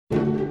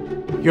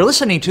You're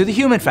listening to The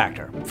Human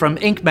Factor from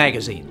Inc.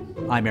 magazine.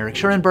 I'm Eric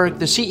Schoenberg,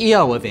 the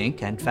CEO of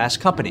Inc. and Fast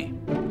Company.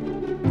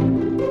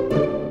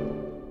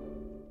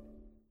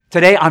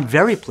 Today, I'm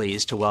very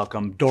pleased to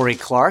welcome Dorie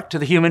Clark to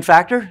The Human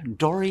Factor.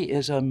 Dorie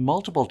is a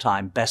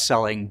multiple-time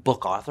best-selling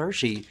book author.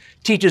 She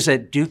teaches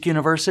at Duke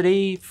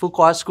University,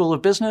 Fuqua School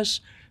of Business,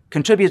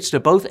 contributes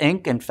to both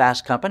Inc. and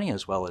Fast Company,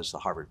 as well as the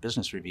Harvard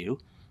Business Review.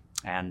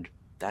 And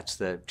that's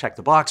the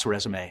check-the-box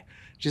resume.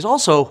 She's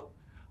also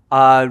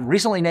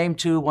recently named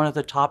to one of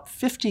the top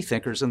 50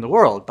 thinkers in the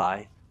world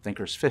by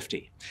Thinkers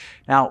 50.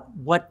 Now,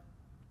 what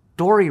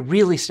Dorie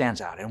really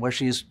stands out and where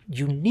she's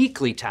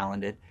uniquely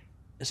talented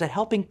is at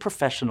helping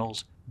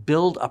professionals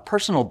build a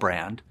personal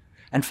brand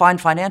and find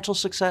financial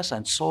success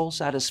and soul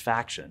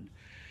satisfaction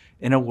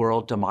in a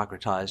world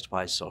democratized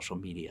by social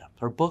media.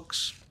 Her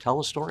books tell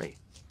a story: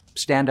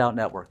 Standout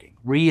Networking,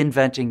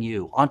 Reinventing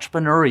You,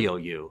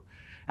 Entrepreneurial You,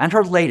 and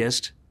her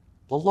latest,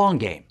 The Long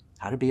Game: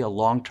 How to Be a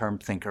Long-Term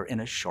Thinker in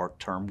a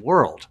Short-Term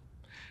World.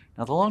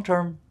 Now,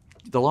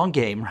 the long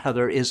game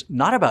is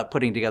not about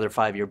putting together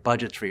 5-year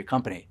budgets for your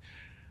company.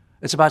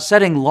 It's about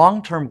setting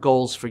long-term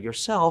goals for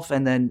yourself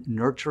and then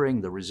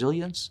nurturing the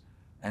resilience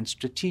and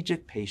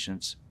strategic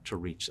patience to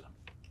reach them.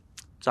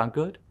 Sound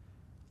good?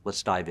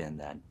 Let's dive in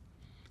then.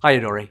 Hi,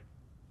 Dorie.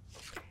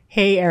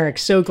 Hey, Eric.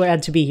 So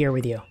glad to be here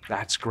with you.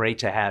 That's great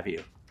to have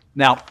you.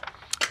 Now,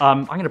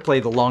 I'm going to play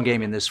the long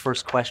game in this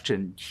first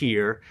question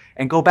here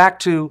and go back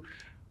to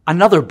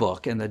another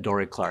book in the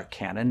Dorie Clark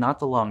canon, not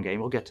The Long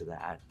Game, we'll get to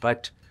that,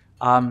 but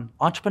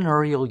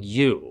Entrepreneurial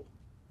You.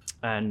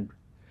 And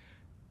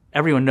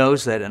everyone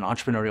knows that an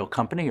entrepreneurial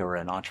company or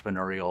an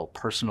entrepreneurial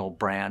personal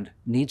brand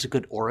needs a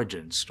good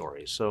origin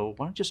story. So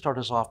why don't you start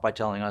us off by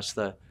telling us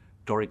the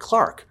Dorie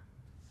Clark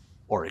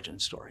origin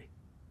story?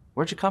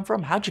 Where'd you come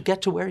from? How'd you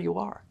get to where you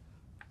are?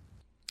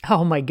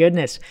 Oh my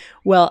goodness.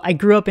 Well, I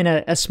grew up in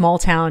a small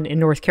town in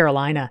North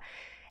Carolina,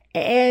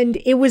 and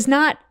it was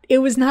not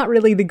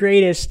really the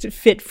greatest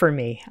fit for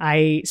me.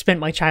 I spent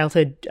my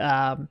childhood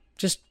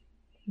just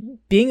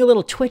being a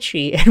little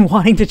twitchy and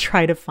wanting to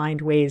try to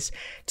find ways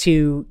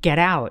to get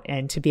out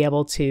and to be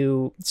able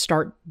to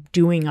start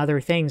doing other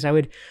things. I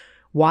would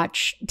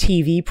watch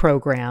TV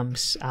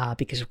programs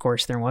because, of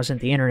course, there wasn't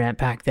the internet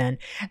back then.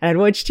 And I'd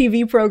watch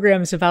TV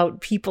programs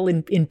about people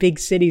in big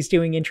cities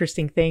doing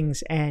interesting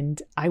things. And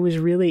I was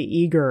really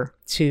eager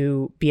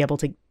to be able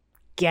to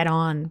get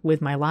on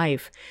with my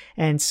life.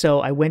 And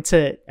so I went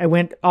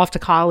off to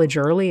college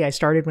early. I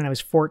started when I was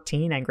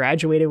 14. I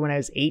graduated when I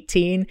was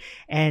 18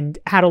 and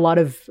had a lot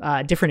of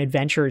different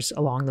adventures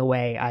along the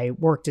way. I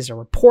worked as a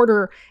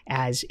reporter,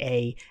 as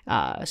a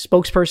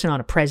spokesperson on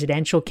a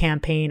presidential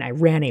campaign. I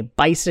ran a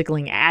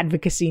bicycling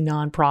advocacy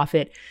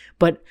nonprofit.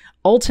 But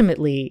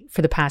ultimately,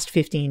 for the past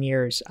 15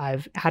 years,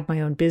 I've had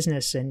my own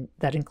business, and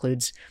that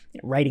includes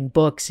writing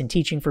books and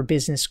teaching for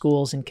business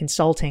schools and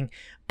consulting.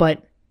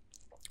 But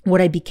what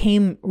I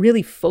became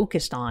really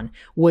focused on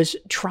was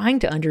trying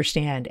to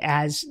understand,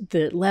 as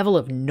the level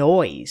of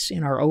noise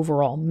in our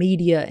overall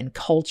media and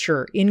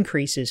culture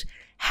increases,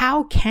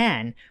 how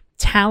can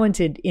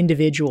talented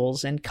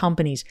individuals and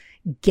companies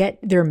get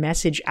their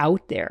message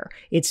out there?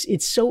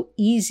 It's so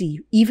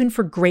easy, even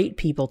for great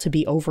people, to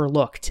be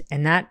overlooked.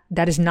 And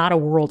that is not a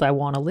world I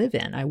want to live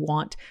in. I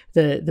want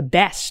the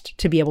best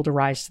to be able to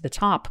rise to the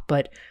top,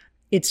 but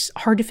it's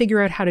hard to figure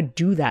out how to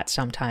do that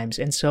sometimes.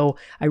 And so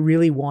I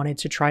really wanted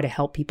to try to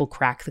help people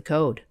crack the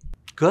code.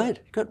 Good.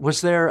 Was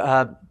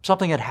there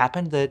something that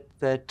happened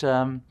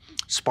that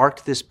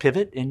sparked this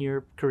pivot in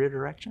your career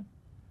direction?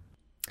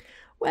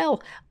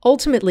 Well,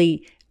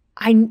 ultimately,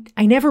 I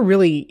never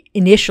really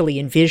initially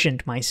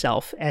envisioned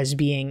myself as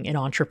being an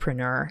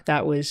entrepreneur.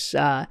 That was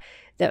for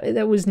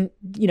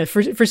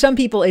some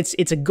people,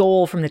 it's a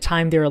goal from the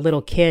time they're a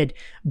little kid,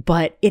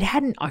 but it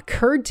hadn't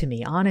occurred to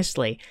me,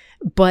 honestly.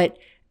 But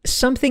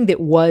something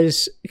that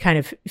was kind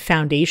of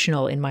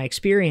foundational in my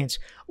experience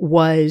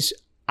was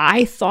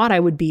I thought I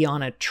would be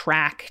on a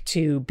track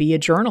to be a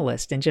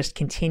journalist and just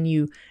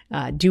continue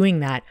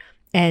doing that.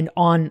 And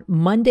on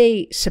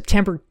Monday,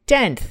 September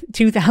 10th,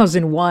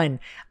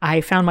 2001,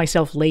 I found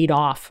myself laid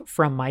off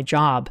from my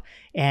job.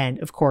 And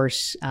of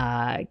course,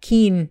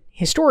 keen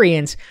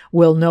historians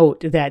will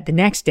note that the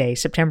next day,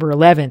 September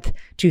 11th,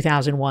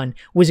 2001,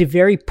 was a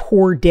very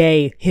poor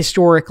day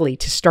historically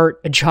to start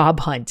a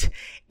job hunt.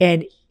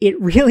 And it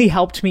really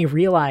helped me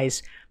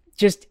realize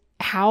just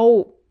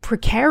how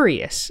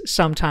precarious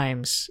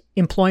sometimes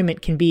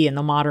employment can be in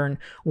the modern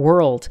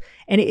world.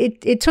 And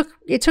it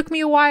took me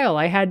a while.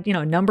 I had,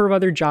 a number of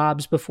other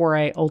jobs before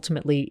I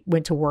ultimately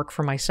went to work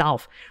for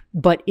myself,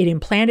 but it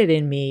implanted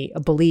in me a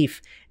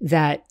belief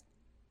that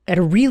at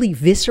a really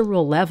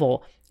visceral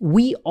level,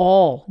 we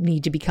all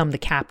need to become the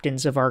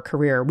captains of our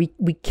career.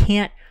 We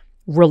can't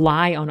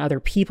rely on other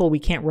people. We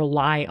can't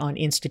rely on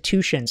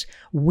institutions.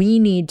 We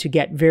need to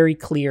get very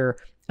clear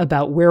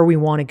about where we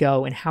want to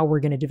go and how we're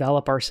going to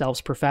develop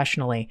ourselves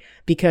professionally,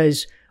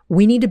 because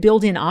we need to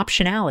build in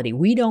optionality.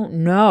 We don't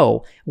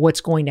know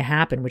what's going to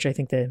happen, which I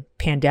think the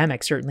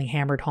pandemic certainly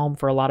hammered home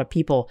for a lot of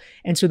people.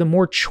 And so the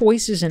more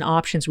choices and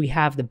options we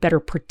have, the better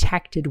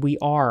protected we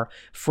are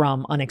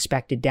from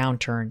unexpected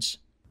downturns.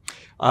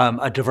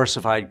 A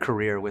diversified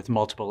career with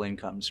multiple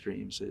income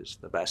streams is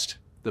the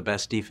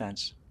best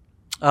defense.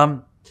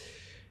 One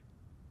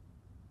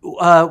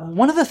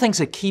of the things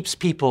that keeps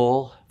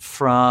people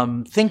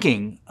from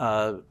thinking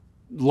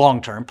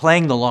long-term,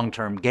 playing the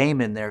long-term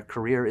game in their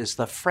career, is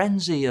the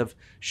frenzy of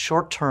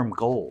short-term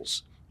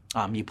goals.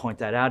 You point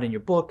that out in your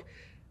book.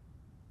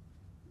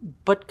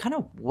 But kind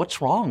of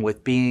what's wrong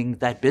with being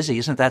that busy?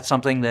 Isn't that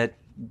something that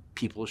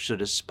people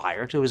should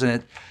aspire to? Isn't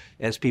it,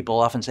 as people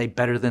often say,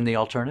 better than the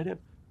alternative?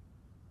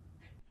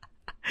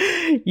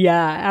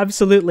 Yeah,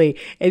 absolutely.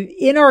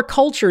 In our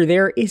culture,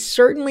 there is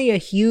certainly a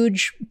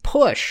huge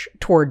push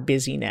toward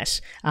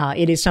busyness.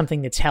 It is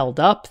something that's held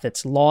up,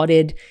 that's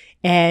lauded,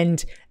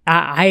 and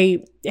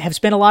I have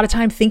spent a lot of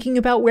time thinking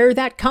about where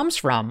that comes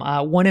from.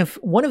 One of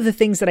the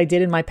things that I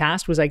did in my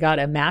past was I got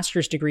a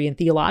master's degree in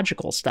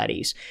theological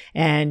studies,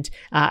 and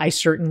I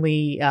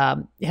certainly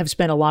have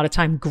spent a lot of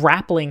time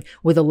grappling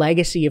with a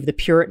legacy of the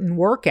Puritan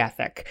work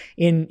ethic,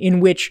 in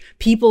which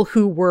people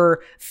who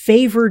were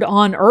favored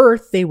on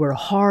earth, they were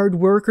hard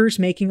workers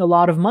making a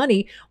lot of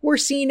money, were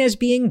seen as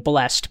being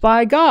blessed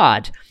by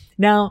God.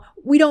 Now,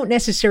 we don't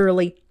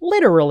necessarily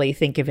literally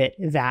think of it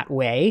that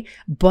way,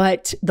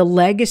 but the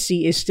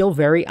legacy is still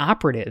very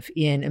operative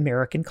in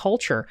American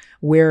culture,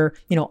 where,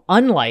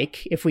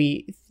 unlike if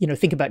we,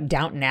 think about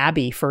Downton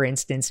Abbey, for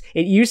instance,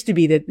 it used to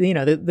be that,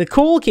 the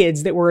cool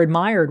kids that were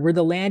admired were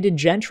the landed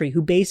gentry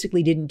who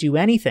basically didn't do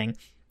anything.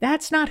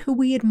 That's not who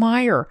we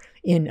admire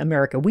in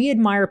America. We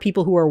admire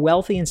people who are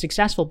wealthy and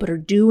successful, but are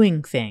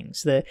doing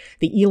things. The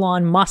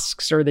Elon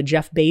Musks or the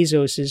Jeff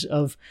Bezoses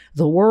of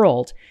the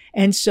world.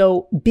 And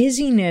so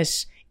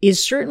busyness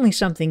is certainly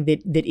something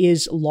that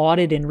is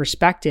lauded and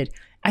respected,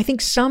 I think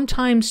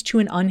sometimes to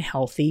an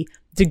unhealthy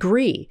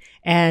degree.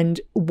 And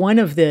one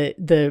of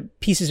the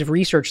pieces of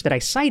research that I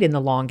cite in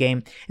The Long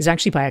Game is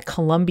actually by a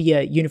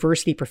Columbia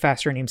University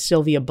professor named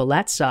Sylvia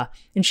Bellezza.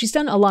 And she's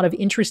done a lot of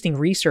interesting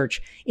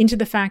research into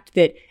the fact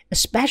that,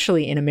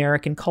 especially in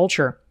American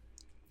culture,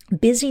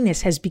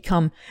 busyness has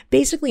become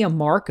basically a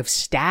mark of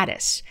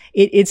status.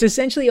 It's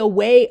essentially a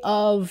way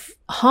of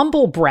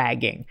humble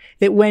bragging,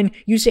 that when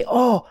you say,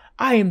 "Oh,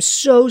 I am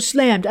so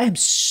slammed, I am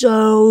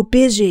so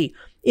busy,"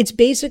 it's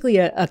basically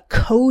a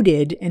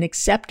coded and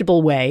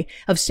acceptable way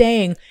of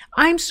saying,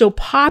 "I'm so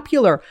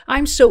popular,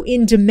 I'm so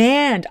in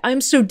demand, I'm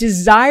so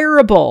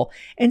desirable."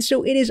 And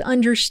so it is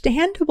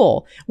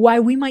understandable why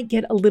we might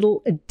get a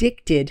little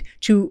addicted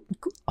to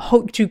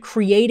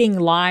creating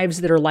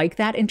lives that are like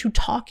that, and to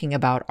talking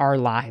about our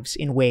lives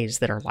in ways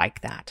that are like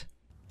that.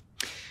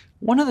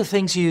 One of the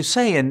things you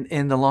say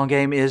in The Long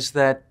Game is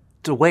that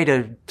the way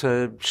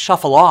to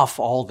shuffle off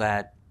all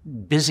that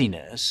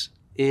busyness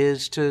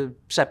is to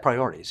set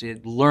priorities. You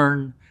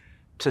learn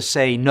to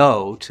say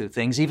no to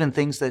things, even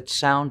things that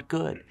sound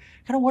good.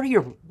 Kind of what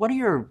are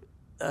your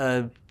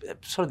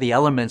sort of the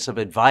elements of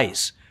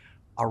advice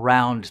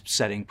around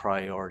setting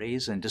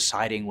priorities and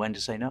deciding when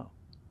to say no?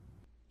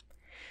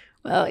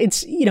 Well,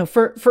 it's,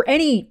 for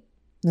any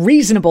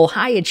reasonable,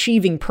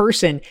 high-achieving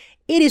person,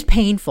 it is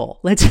painful.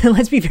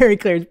 Let's be very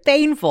clear. It's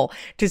painful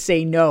to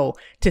say no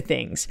to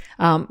things.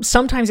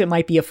 Sometimes it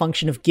might be a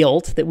function of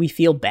guilt, that we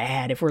feel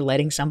bad if we're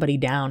letting somebody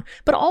down.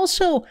 But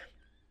also,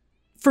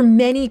 for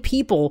many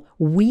people,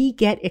 we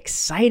get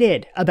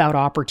excited about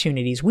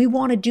opportunities. We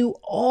want to do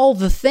all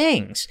the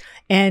things.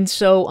 And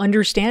so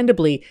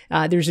understandably,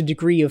 there's a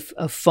degree of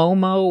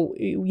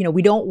FOMO.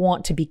 We don't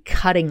want to be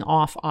cutting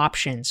off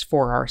options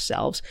for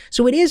ourselves.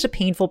 So it is a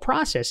painful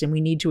process, and we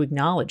need to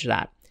acknowledge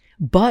that.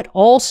 But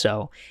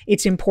also,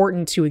 it's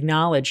important to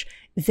acknowledge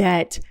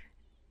that,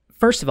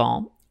 first of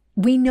all,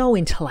 we know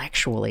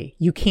intellectually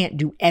you can't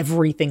do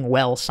everything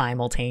well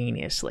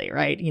simultaneously,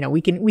 right?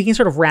 We can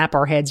sort of wrap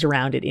our heads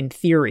around it in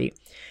theory.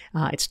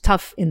 It's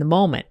tough in the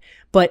moment.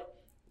 But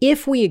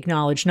if we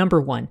acknowledge, number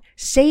one,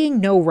 saying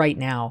no right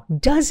now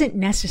doesn't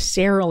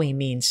necessarily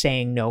mean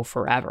saying no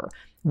forever.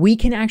 We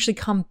can actually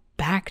come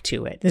back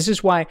to it. This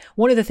is why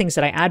one of the things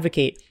that I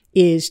advocate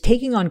is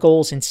taking on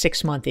goals in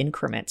 6-month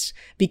increments,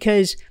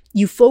 because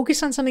you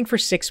focus on something for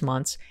 6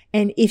 months,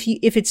 and if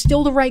it's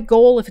still the right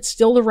goal, if it's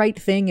still the right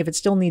thing, if it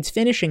still needs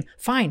finishing,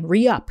 fine,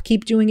 re-up,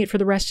 keep doing it for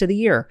the rest of the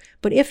year.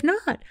 But if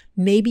not,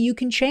 maybe you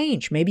can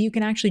change. Maybe you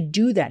can actually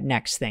do that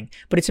next thing.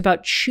 But it's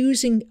about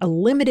choosing a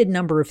limited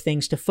number of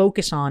things to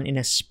focus on in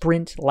a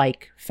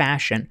sprint-like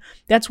fashion.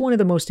 That's one of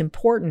the most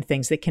important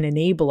things that can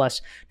enable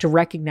us to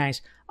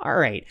recognize, all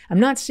right, I'm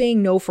not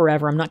saying no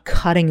forever. I'm not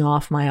cutting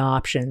off my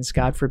options,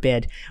 God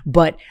forbid,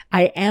 but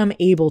I am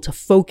able to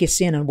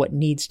focus in on what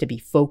needs to be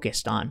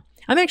focused on.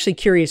 I'm actually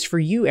curious for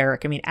you,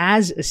 Eric. I mean,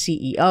 as a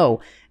CEO,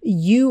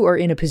 you are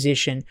in a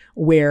position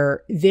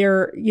where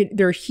there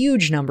are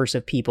huge numbers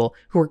of people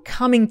who are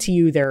coming to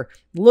you. They're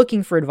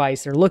looking for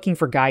advice. They're looking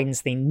for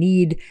guidance. They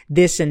need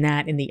this and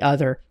that and the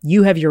other.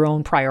 You have your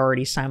own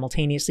priorities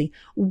simultaneously.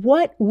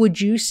 What would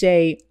you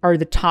say are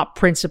the top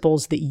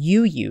principles that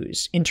you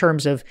use in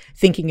terms of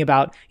thinking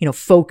about,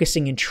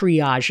 focusing and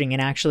triaging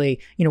and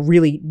actually,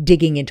 really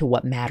digging into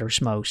what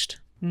matters most?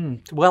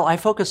 Well, I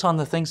focus on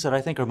the things that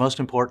I think are most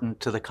important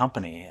to the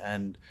company,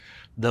 and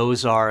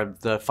those are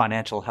the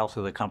financial health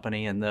of the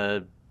company and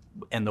the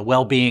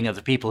well-being of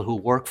the people who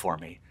work for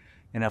me.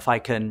 And if I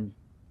can,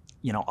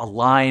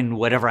 align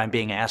whatever I'm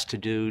being asked to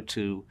do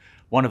to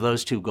one of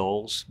those two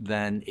goals,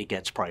 then it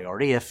gets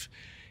priority. If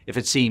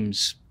it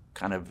seems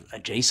kind of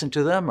adjacent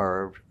to them,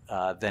 or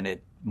then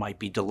it might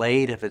be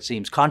delayed. If it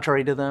seems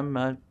contrary to them,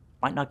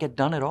 might not get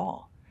done at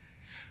all.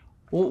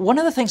 One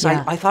of the things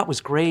I thought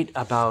was great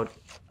about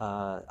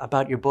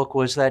your book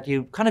was that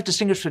you kind of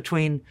distinguished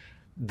between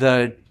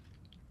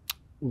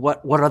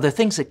what are the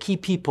things that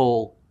keep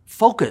people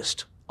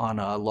focused on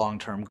a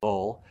long-term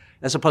goal,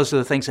 as opposed to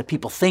the things that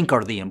people think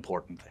are the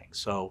important things.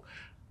 So,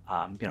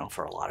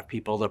 for a lot of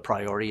people, the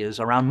priority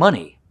is around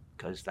money,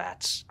 because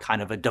that's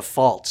kind of a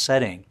default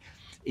setting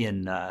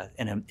in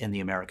the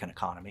American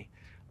economy.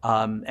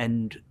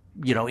 And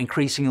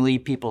increasingly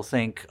people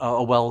think,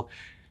 oh well,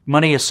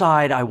 money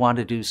aside, I want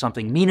to do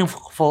something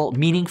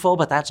meaningful,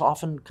 but that's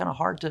often kind of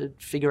hard to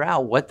figure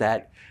out what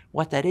that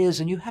is.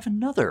 And you have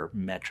another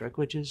metric,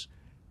 which is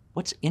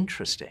what's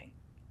interesting.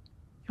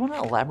 You want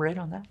to elaborate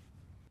on that?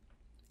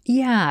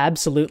 Yeah,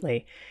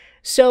 absolutely.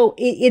 So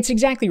it's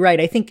exactly right.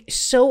 I think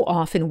so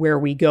often where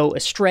we go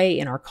astray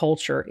in our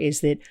culture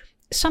is that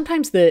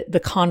sometimes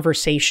the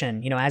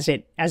conversation, as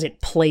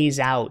it plays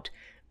out,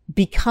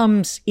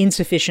 becomes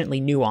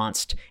insufficiently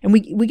nuanced, and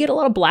we get a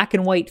lot of black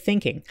and white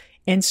thinking.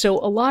 And so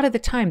a lot of the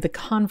time, the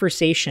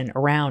conversation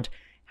around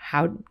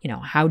how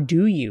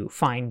do you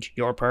find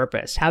your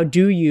purpose? How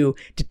do you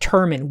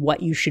determine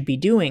what you should be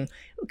doing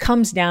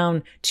comes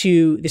down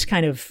to this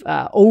kind of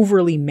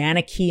overly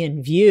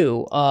Manichaean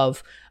view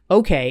of,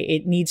 okay,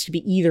 it needs to be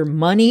either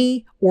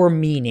money or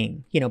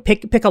meaning,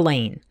 pick a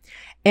lane.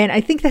 And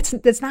I think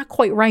that's not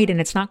quite right, and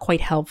it's not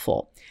quite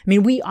helpful. I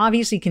mean, we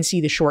obviously can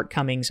see the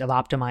shortcomings of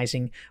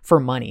optimizing for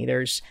money.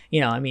 There's,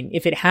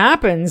 if it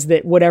happens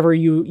that whatever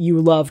you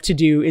love to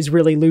do is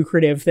really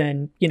lucrative,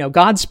 then,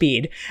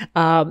 Godspeed.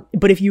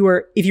 But if you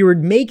were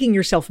making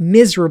yourself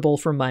miserable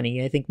for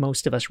money, I think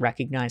most of us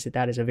recognize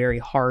that is a very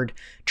hard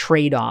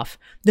trade-off.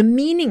 The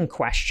meaning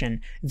question,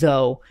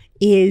 though,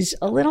 is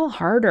a little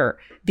harder,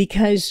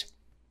 because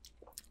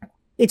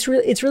it's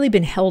really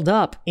been held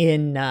up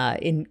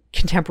in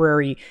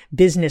contemporary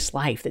business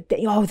life that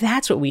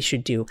that's what we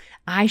should do.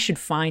 I should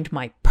find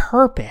my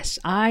purpose.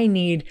 I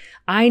need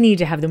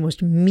to have the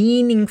most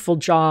meaningful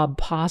job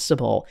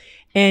possible.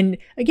 And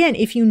again,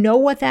 if you know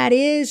what that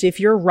is, if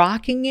you're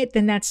rocking it,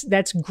 then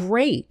that's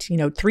great.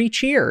 3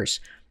 cheers.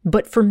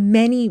 But for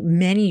many,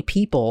 many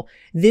people,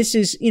 this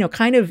is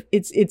kind of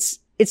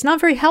it's not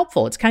very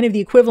helpful. It's kind of the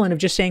equivalent of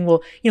just saying,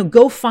 well,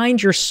 go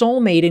find your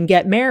soulmate and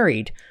get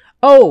married.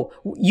 Oh,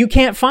 you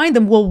can't find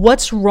them. Well,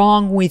 what's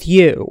wrong with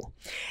you?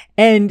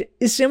 And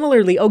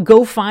similarly,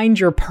 go find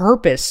your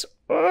purpose.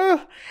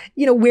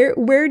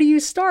 Where do you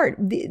start?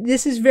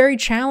 This is very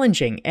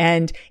challenging,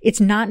 and it's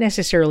not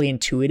necessarily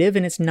intuitive,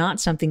 and it's not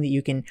something that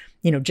you can,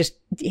 just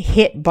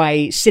hit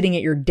by sitting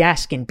at your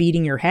desk and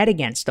beating your head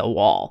against a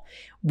wall.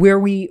 Where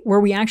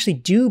we actually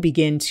do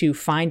begin to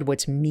find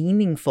what's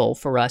meaningful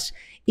for us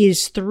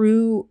is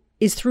through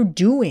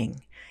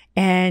doing.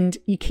 And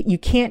you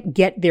can't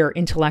get there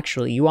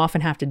intellectually. You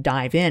often have to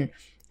dive in,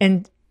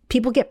 and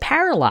people get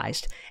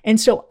paralyzed. And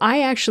so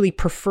I actually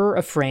prefer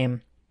a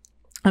frame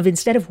of,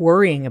 instead of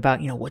worrying about,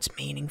 what's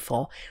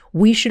meaningful,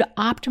 we should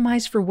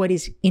optimize for what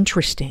is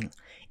interesting.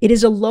 It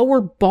is a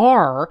lower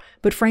bar,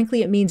 but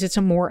frankly, it means it's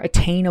a more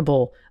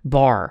attainable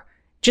bar.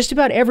 Just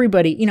about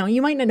everybody,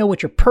 you might not know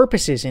what your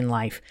purpose is in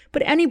life,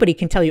 but anybody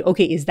can tell you,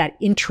 okay, is that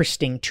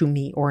interesting to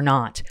me or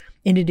not?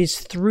 And it is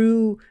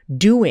through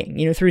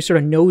doing, through sort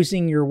of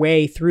nosing your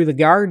way through the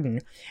garden,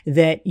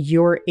 that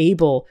you're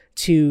able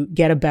to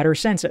get a better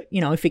sense of,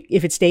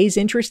 if it stays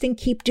interesting,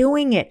 keep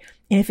doing it.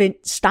 And if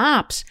it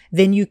stops,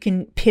 then you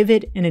can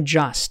pivot and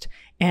adjust.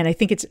 And I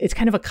think it's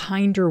kind of a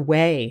kinder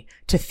way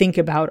to think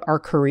about our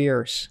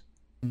careers.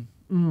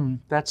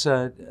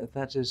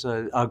 That is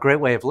a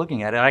great way of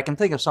looking at it. I can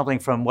think of something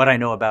from what I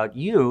know about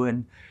you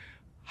and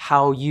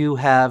how you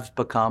have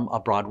become a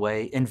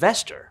Broadway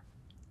investor,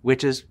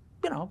 which is,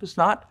 it's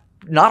not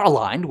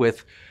aligned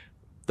with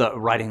the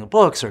writing the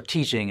books or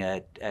teaching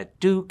at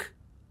Duke,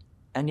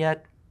 and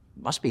yet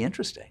must be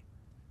interesting.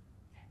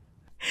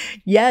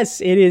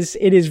 Yes, it is.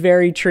 It is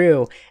very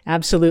true.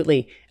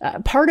 Absolutely.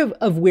 Part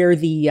of where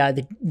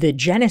the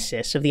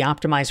genesis of the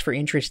Optimize for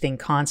Interesting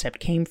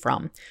concept came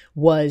from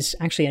was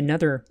actually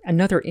another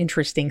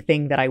interesting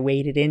thing that I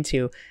waded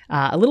into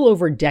a little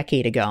over a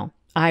decade ago.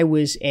 I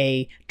was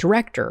a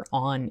director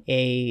on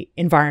a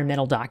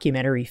environmental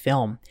documentary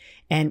film.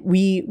 And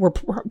we were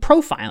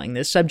profiling.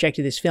 The subject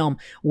of this film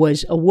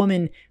was a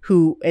woman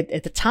who,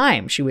 at the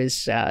time, she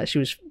was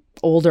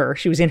older.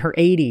 She was in her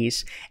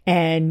 80s,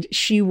 and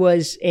she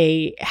was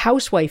a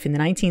housewife in the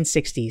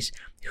 1960s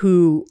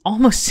who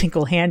almost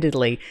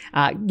single-handedly,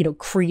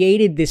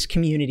 created this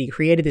community,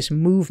 created this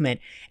movement,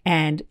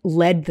 and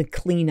led the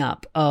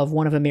cleanup of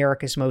one of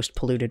America's most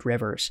polluted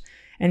rivers.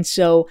 And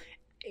so,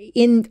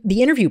 in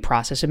the interview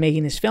process of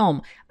making this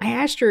film, I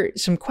asked her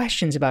some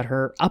questions about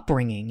her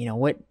upbringing,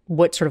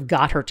 what sort of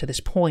got her to this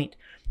point.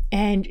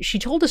 And she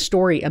told a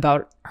story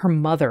about her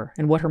mother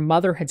and what her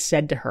mother had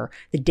said to her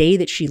the day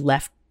that she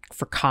left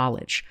for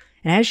college.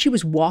 And as she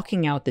was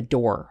walking out the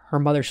door, her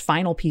mother's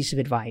final piece of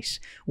advice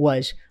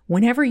was,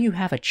 whenever you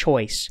have a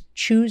choice,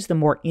 choose the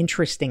more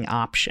interesting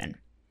option.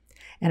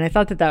 And I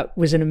thought that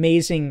was an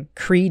amazing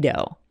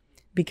credo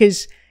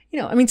because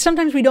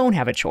sometimes we don't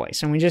have a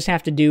choice and we just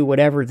have to do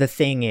whatever the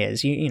thing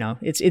is.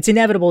 It's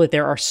inevitable that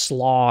there are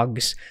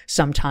slogs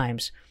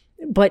sometimes.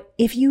 But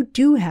if you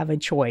do have a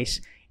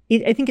choice,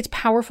 I think it's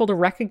powerful to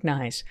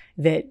recognize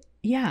that,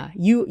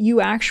 you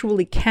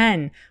actually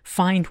can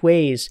find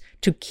ways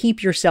to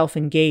keep yourself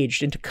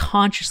engaged and to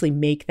consciously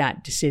make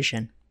that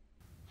decision.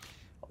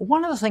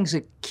 One of the things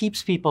that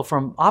keeps people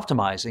from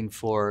optimizing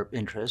for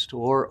interest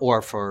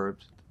or for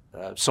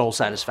soul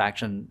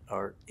satisfaction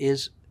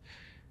is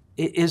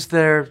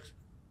their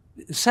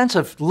sense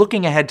of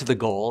looking ahead to the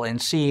goal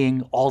and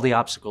seeing all the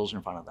obstacles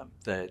in front of them.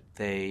 That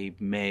they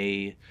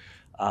may,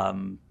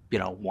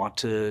 want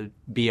to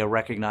be a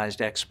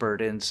recognized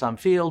expert in some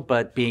field,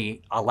 but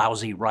be a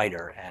lousy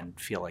writer and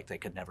feel like they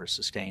could never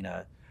sustain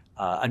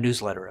a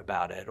newsletter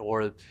about it,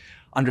 or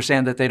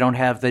understand that they don't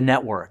have the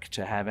network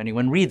to have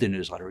anyone read the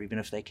newsletter, even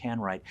if they can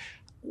write.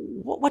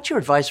 What's your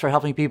advice for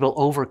helping people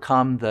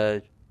overcome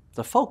the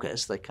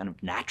focus, the kind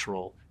of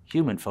natural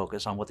human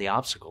focus on what the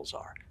obstacles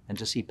are, and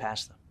to see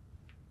past them?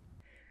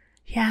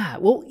 Yeah,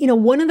 well,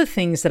 one of the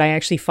things that I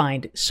actually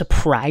find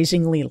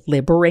surprisingly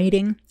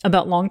liberating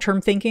about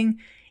long-term thinking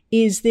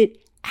is that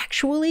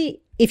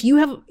actually, if you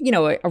have,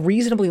 a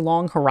reasonably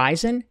long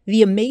horizon,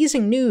 the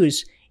amazing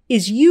news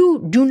is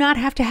you do not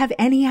have to have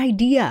any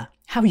idea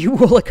how you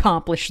will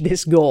accomplish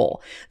this goal.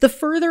 The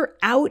further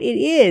out it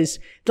is,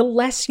 the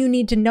less you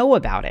need to know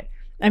about it.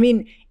 I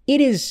mean,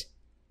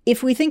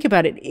 if we think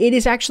about it, it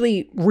is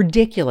actually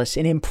ridiculous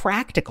and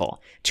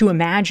impractical to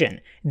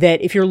imagine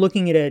that if you're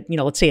looking at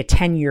let's say a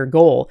 10-year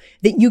goal,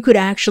 that you could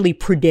actually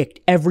predict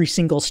every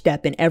single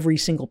step and every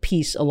single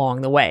piece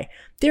along the way.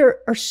 There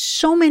are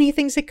so many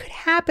things that could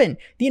happen.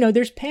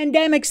 There's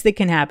pandemics that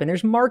can happen.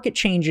 There's market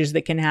changes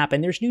that can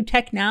happen. There's new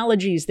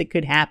technologies that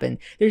could happen.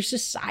 There's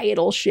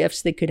societal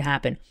shifts that could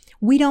happen.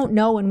 We don't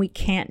know and we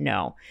can't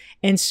know.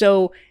 And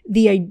so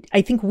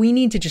I think we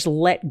need to just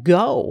let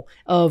go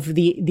of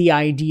the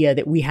idea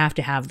that we have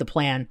to have the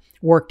plan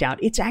worked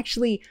out. It's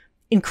actually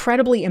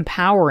incredibly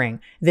empowering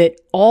that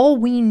all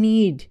we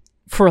need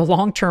for a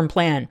long-term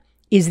plan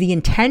is the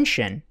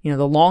intention,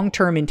 the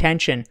long-term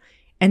intention,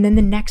 and then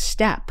the next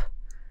step.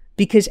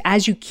 Because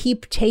as you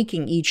keep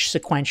taking each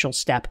sequential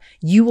step,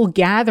 you will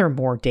gather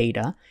more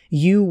data.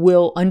 You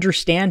will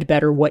understand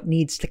better what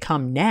needs to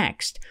come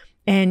next.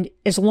 And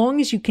as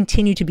long as you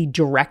continue to be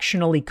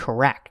directionally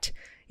correct,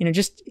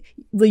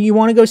 you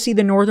want to go see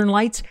the Northern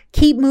Lights,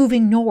 keep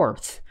moving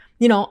north.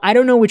 I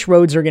don't know which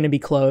roads are going to be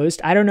closed.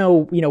 I don't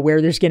know,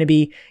 where there's going to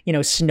be,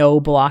 snow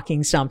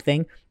blocking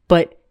something,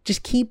 but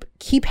just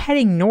keep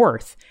heading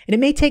north. And it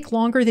may take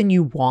longer than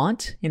you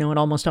want. It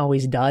almost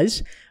always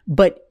does,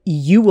 but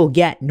you will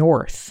get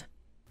north.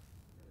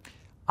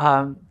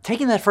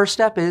 Taking that first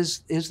step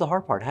is the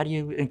hard part. How do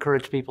you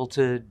encourage people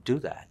to do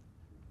that?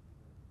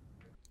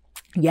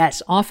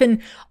 Yes, often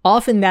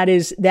that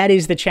is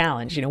the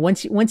challenge.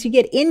 Once you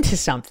get into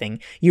something,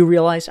 you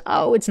realize,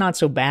 oh, it's not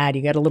so bad.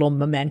 You got a little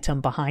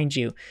momentum behind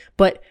you.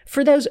 But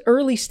for those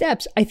early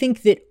steps, I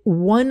think that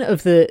one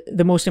of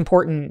the most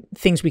important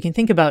things we can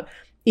think about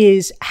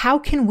is how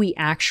can we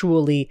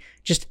actually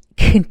just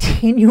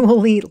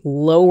continually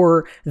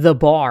lower the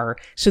bar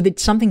so that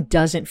something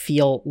doesn't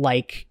feel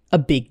like a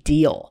big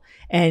deal.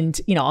 And,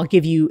 I'll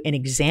give you an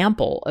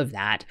example of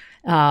that.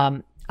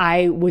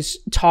 I was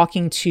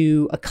talking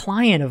to a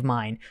client of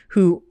mine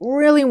who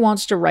really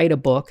wants to write a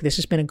book. This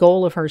has been a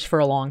goal of hers for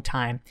a long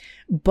time.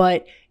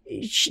 But,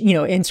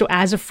 and so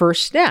as a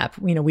first step,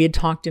 we had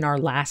talked in our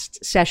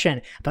last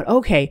session about,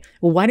 okay,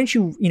 well, why don't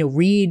you,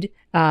 read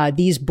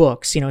these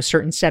books, a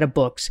certain set of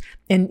books.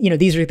 And,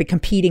 these are the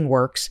competing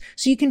works.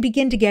 So you can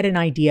begin to get an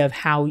idea of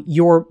how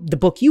the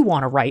book you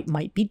want to write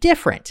might be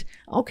different.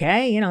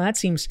 Okay, that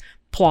seems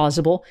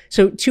plausible.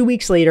 So 2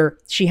 weeks later,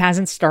 she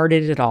hasn't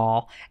started at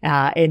all.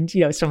 And,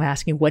 so I'm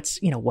asking,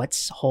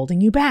 what's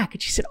holding you back?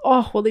 And she said,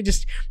 oh, well,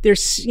 they're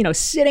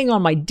sitting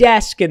on my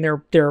desk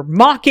and they're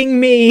mocking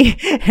me.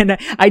 And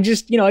I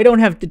don't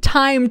have the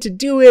time to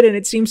do it. And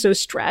it seems so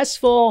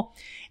stressful.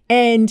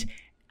 And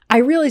I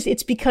realized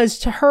it's because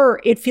to her,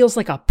 it feels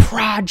like a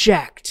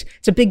project.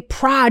 It's a big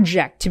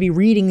project to be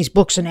reading these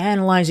books and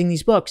analyzing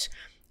these books.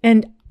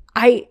 And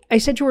I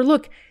said to her,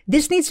 look,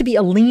 this needs to be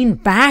a lean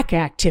back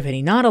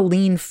activity, not a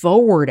lean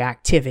forward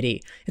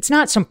activity. It's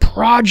not some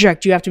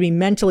project you have to be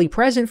mentally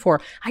present for.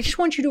 I just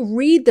want you to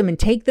read them and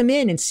take them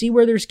in and see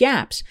where there's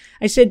gaps.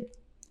 I said,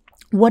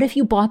 what if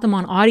you bought them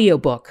on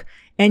audiobook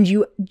and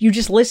you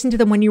just listened to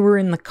them when you were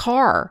in the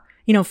car?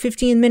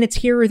 15 minutes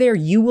here or there,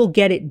 you will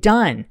get it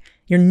done.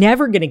 You're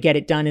never going to get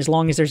it done as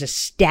long as there's a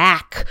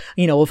stack,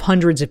 of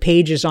hundreds of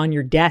pages on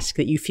your desk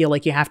that you feel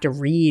like you have to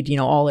read,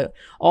 all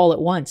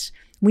at once.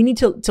 We need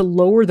to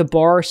lower the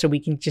bar so we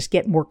can just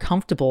get more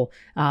comfortable,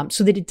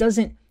 so that it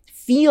doesn't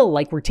feel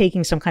like we're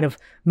taking some kind of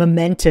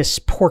momentous,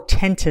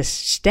 portentous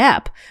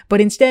step, but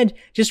instead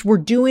just we're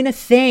doing a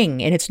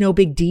thing and it's no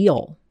big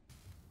deal.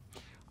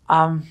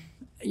 I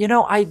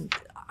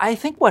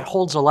think what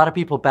holds a lot of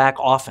people back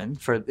often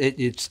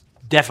it's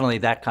definitely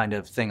that kind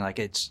of thing, like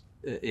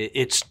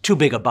it's too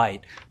big a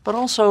bite, but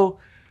also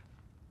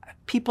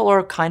people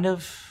are kind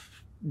of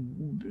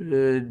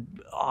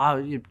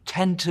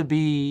tend to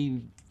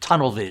be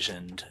tunnel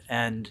visioned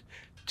and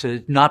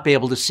to not be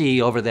able to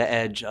see over the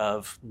edge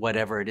of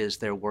whatever it is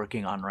they're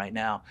working on right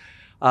now.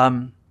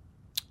 I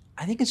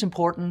think it's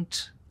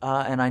important,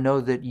 and I know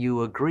that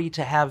you agree,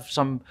 to have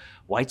some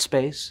white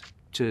space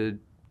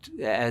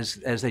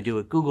as they do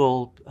at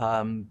Google,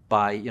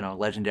 by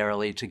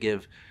legendarily to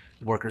give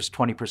workers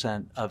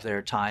 20% of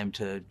their time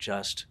to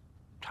just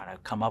try to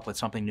come up with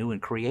something new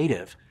and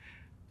creative.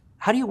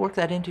 How do you work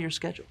that into your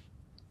schedule?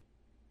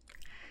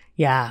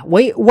 Yeah,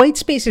 white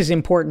space is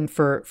important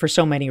for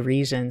so many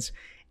reasons.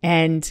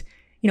 And,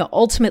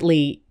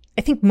 ultimately,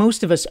 I think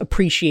most of us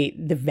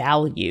appreciate the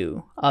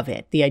value of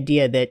it, the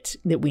idea that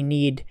we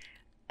need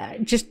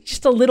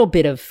just a little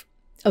bit of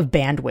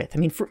bandwidth. I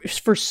mean,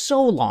 for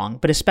so long,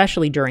 but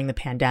especially during the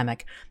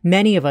pandemic,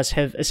 many of us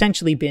have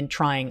essentially been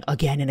trying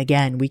again and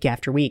again, week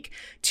after week,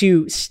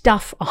 to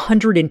stuff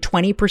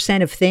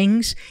 120% of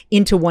things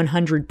into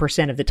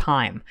 100% of the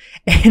time.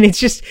 And it's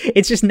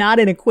just not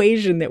an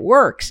equation that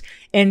works.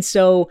 And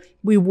so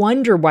we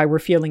wonder why we're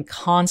feeling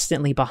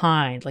constantly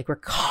behind, like we're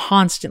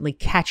constantly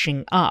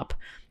catching up.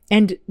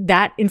 And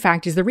that, in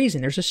fact, is the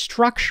reason. There's a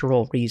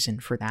structural reason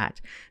for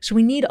that. So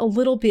we need a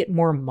little bit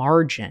more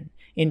margin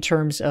in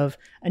terms of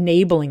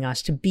enabling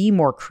us to be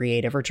more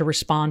creative or to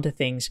respond to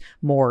things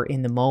more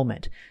in the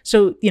moment.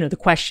 So, the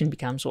question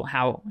becomes, well,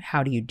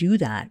 how do you do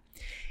that?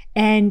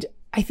 And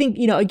I think,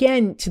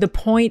 again, to the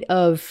point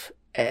of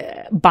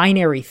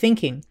binary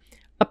thinking,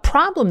 a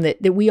problem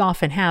that we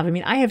often have, I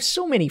mean, I have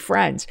so many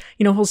friends,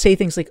 who'll say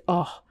things like,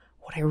 oh,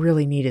 what I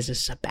really need is a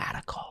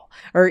sabbatical,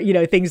 or,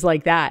 things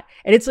like that.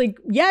 And it's like,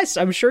 yes,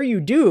 I'm sure you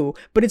do,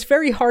 but it's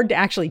very hard to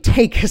actually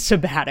take a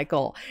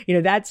sabbatical.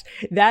 That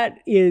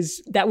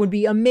would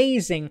be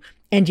amazing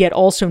and yet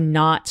also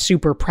not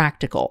super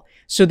practical.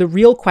 So the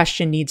real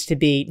question needs to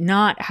be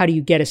not how do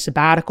you get a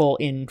sabbatical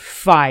in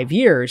 5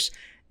 years?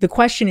 The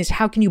question is,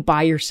 how can you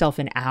buy yourself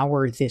an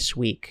hour this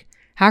week?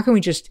 How can we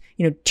just,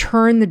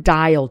 turn the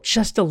dial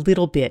just a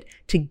little bit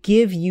to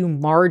give you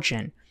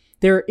margin?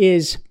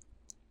 There's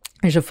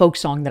a folk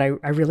song that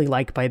I really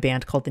like by a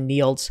band called the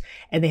Neils,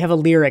 and they have a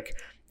lyric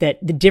that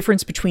the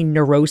difference between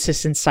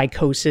neurosis and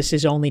psychosis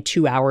is only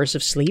 2 hours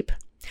of sleep.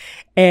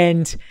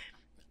 And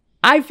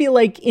I feel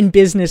like in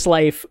business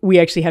life, we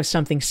actually have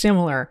something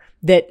similar,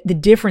 that the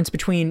difference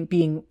between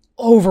being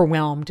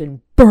overwhelmed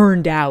and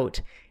burned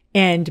out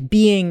and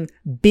being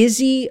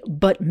busy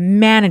but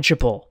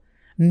manageable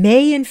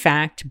may in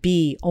fact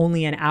be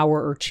only an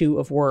hour or two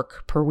of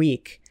work per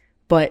week.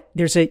 But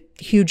there's a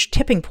huge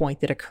tipping point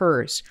that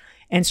occurs.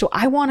 And so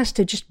I want us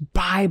to just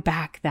buy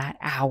back that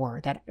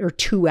hour, or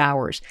 2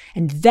 hours.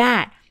 And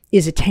that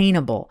is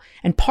attainable.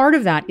 And part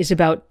of that is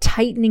about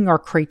tightening our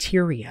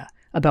criteria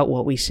about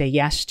what we say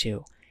yes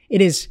to.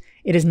 It is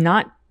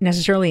not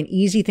necessarily an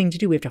easy thing to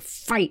do. We have to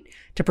fight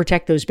to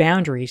protect those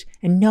boundaries.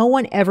 And no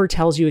one ever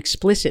tells you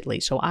explicitly.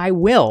 So I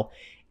will.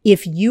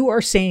 If you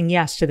are saying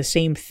yes to the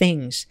same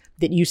things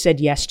that you said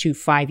yes to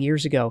 5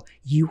 years ago,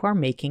 you are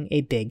making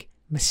a big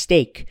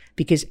mistake,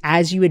 because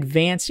as you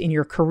advance in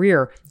your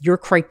career, your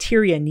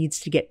criteria needs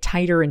to get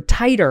tighter and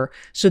tighter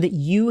so that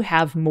you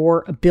have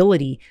more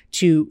ability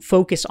to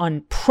focus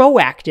on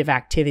proactive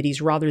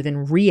activities rather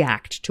than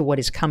react to what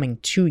is coming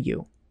to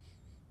you.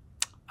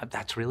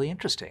 That's really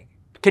interesting.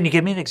 Can you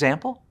give me an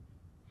example?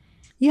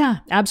 Yeah,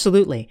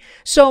 absolutely.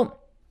 So,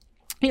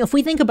 if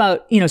we think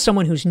about,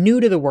 someone who's new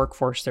to the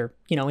workforce, they're,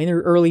 in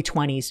their early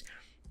 20s,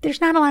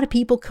 there's not a lot of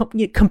people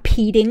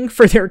competing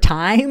for their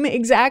time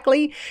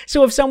exactly.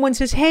 So if someone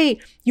says, hey,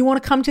 you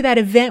want to come to that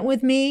event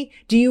with me?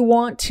 Do you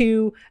want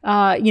to,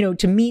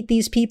 to meet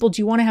these people? Do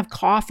you want to have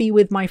coffee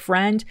with my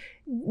friend?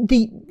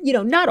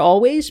 Not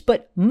always,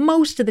 but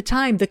most of the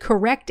time, the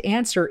correct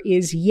answer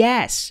is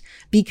yes,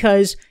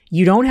 because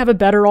you don't have a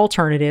better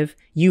alternative.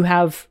 You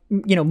have,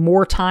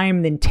 more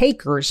time than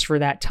takers for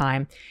that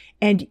time.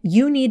 And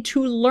you need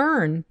to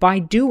learn by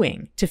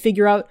doing to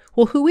figure out,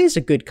 well, who is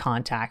a good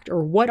contact,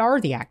 or what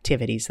are the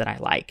activities that I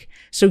like?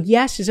 So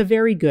yes is a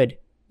very good,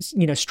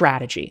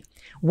 strategy.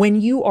 When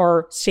you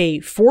are,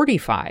 say,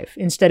 45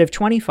 instead of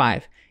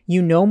 25,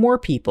 you know more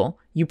people,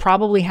 you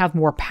probably have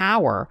more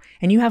power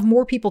and you have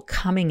more people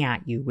coming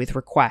at you with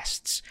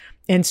requests.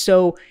 And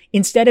so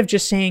instead of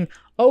just saying,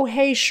 oh,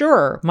 hey,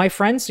 sure, my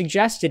friend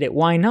suggested it,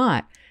 why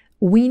not?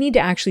 We need to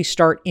actually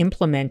start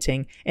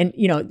implementing. And,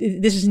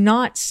 this is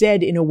not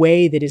said in a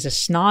way that is a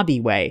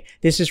snobby way.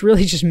 This is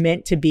really just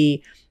meant to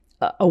be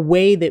a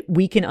way that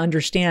we can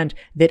understand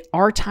that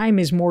our time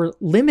is more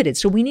limited.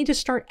 So we need to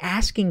start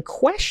asking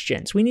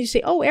questions. We need to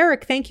say, oh,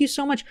 Eric, thank you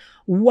so much.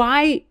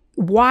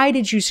 Why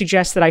did you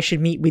suggest that I should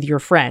meet with your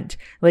friend?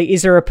 Like,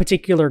 is there a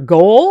particular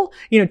goal?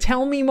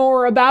 Tell me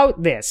more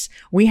about this.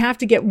 We have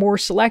to get more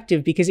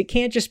selective because it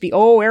can't just be,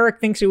 oh, Eric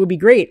thinks it would be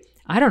great.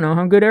 I don't know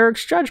how good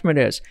Eric's judgment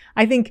is.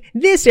 I think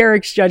this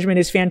Eric's judgment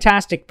is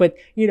fantastic, but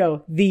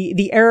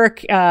the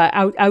Eric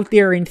out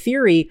there in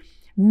theory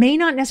may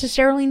not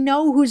necessarily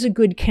know who's a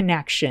good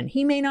connection.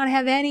 He may not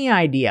have any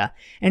idea.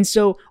 And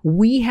so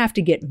we have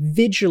to get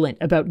vigilant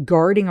about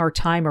guarding our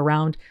time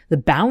around the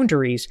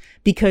boundaries,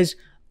 because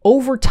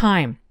over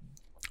time,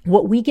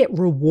 what we get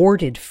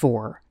rewarded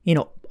for,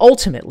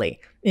 ultimately,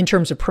 in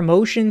terms of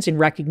promotions and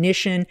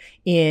recognition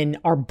in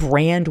our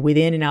brand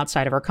within and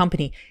outside of our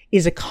company,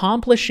 is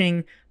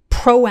accomplishing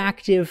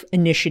proactive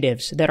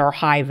initiatives that are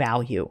high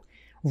value.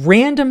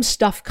 Random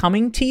stuff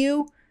coming to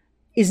you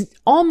is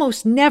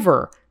almost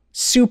never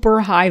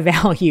super high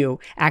value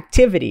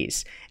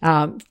activities,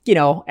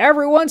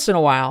 every once in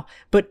a while,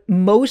 but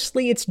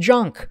mostly it's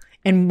junk.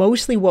 And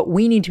mostly what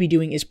we need to be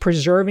doing is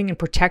preserving and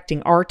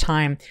protecting our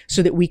time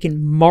so that we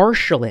can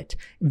marshal it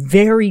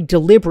very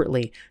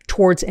deliberately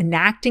towards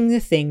enacting the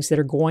things that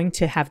are going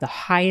to have the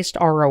highest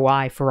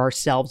ROI for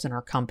ourselves and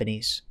our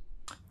companies.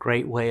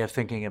 Great way of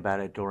thinking about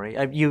it, Dorie.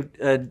 You,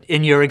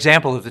 in your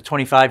example of the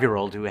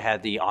 25-year-old who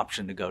had the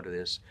option to go to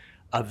this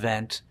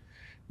event,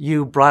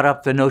 you brought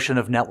up the notion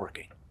of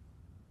networking.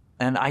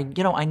 And I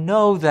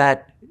know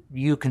that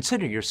you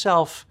consider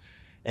yourself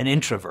an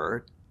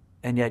introvert,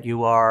 and yet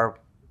you are,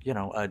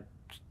 a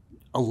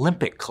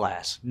Olympic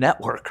class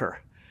networker.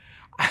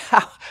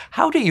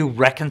 How do you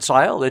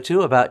reconcile the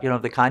two about,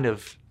 the kind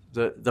of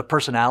the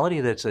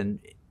personality that's an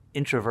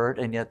introvert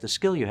and yet the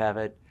skill you have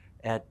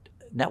at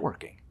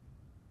networking?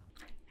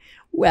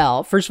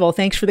 Well, first of all,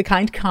 thanks for the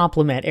kind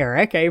compliment,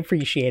 Eric. I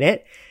appreciate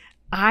it.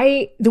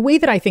 The way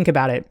that I think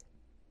about it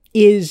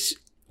is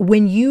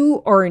when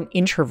you are an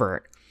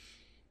introvert,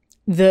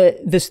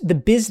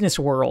 the business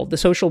world, the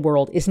social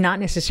world is not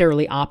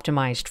necessarily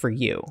optimized for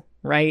you,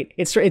 right?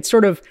 It's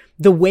sort of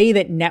the way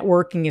that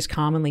networking is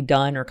commonly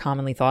done or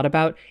commonly thought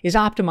about is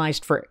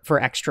optimized for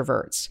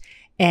extroverts.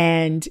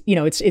 And,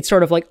 it's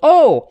sort of like,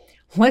 oh,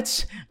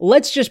 let's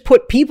just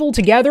put people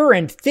together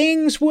and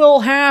things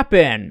will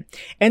happen.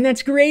 And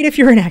that's great if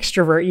you're an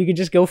extrovert. You can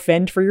just go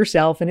fend for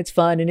yourself and it's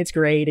fun and it's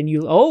great. And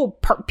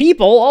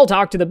people, I'll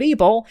talk to the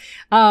people.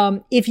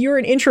 If you're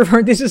an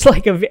introvert, this is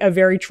like a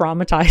very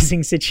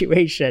traumatizing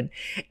situation.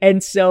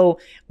 And so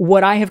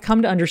what I have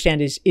come to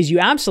understand is you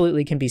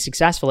absolutely can be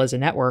successful as a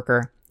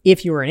networker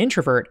if you're an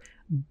introvert,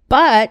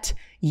 but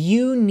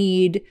you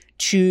need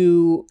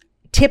to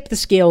tip the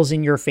scales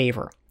in your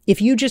favor. If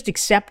you just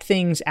accept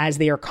things as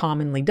they are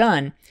commonly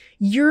done,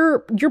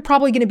 you're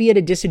probably going to be at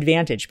a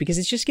disadvantage because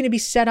it's just going to be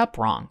set up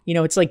wrong.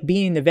 It's like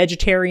being the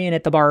vegetarian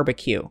at the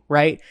barbecue,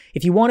 right?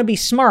 If you want to be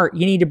smart,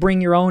 you need to bring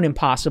your own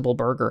Impossible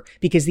Burger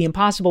because the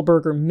Impossible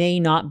Burger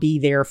may not be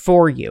there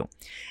for you.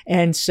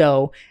 And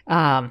so,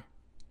 I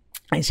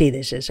say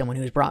this as someone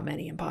who has brought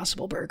many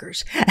Impossible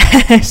Burgers.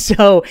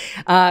 So,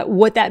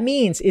 what that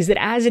means is that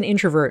as an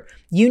introvert,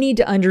 you need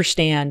to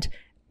understand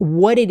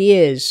what it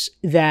is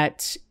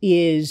that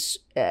is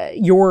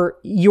your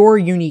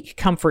unique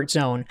comfort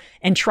zone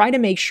and try to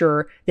make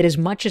sure that as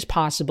much as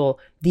possible,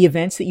 the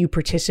events that you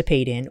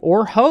participate in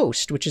or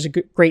host, which is a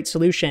great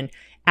solution,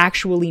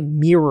 actually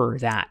mirror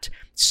that.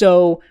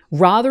 So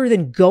rather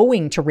than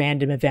going to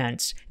random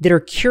events that are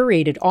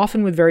curated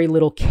often with very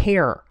little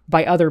care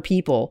by other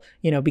people,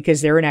 because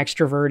they're an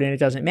extrovert and it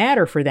doesn't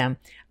matter for them,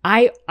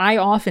 I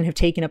often have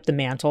taken up the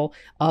mantle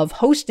of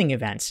hosting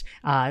events,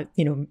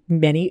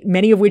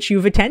 many of which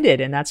you've attended,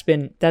 and that's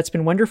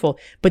been wonderful.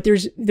 But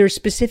there's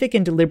specific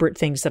and deliberate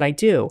things that I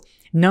do.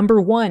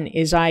 Number one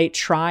is I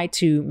try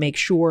to make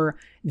sure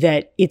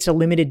that it's a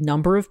limited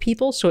number of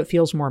people so it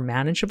feels more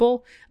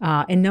manageable.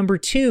 And number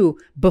two,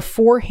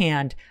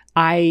 beforehand,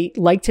 I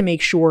like to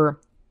make sure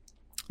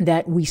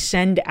that we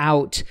send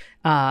out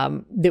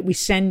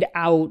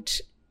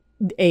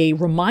a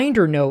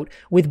reminder note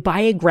with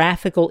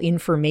biographical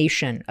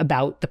information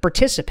about the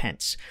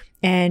participants.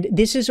 And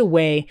this is a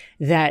way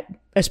that,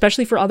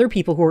 especially for other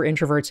people who are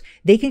introverts,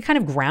 they can kind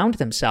of ground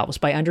themselves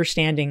by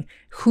understanding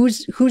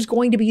who's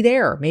going to be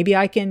there. Maybe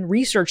I can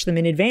research them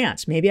in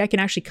advance. Maybe I can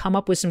actually come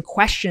up with some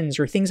questions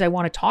or things I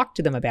want to talk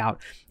to them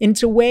about. And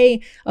it's a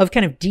way of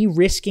kind of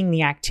de-risking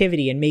the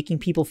activity and making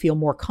people feel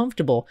more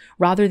comfortable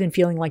rather than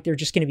feeling like they're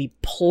just going to be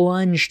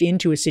plunged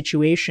into a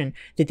situation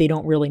that they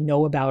don't really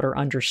know about or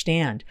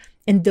understand.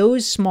 And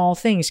those small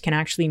things can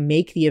actually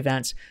make the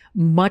events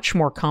much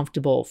more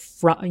comfortable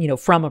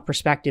from a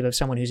perspective of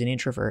someone who's an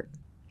introvert.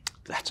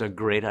 That's a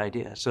great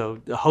idea. So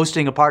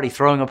hosting a party,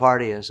 throwing a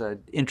party is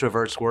an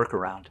introvert's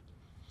workaround.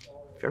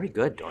 Very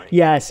good, Dorie.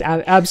 Yes,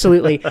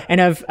 absolutely.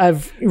 And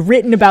I've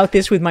written about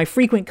this with my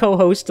frequent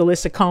co-host,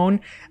 Alyssa Cohn.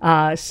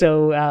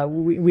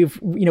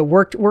 We've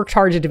worked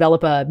hard to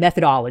develop a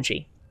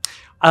methodology.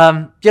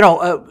 An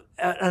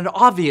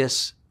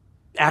obvious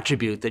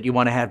attribute that you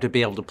want to have to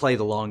be able to play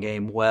the long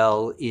game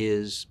well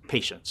is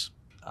patience.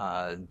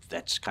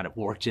 That's kind of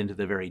worked into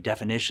the very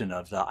definition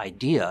of the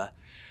idea.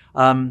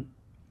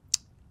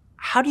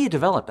 How do you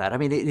develop that? I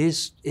mean, it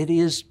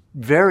is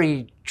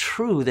very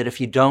true that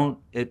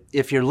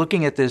if you're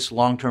looking at this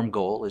long-term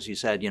goal, as you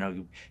said,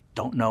 you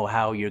don't know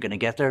how you're going to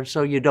get there,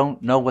 so you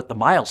don't know what the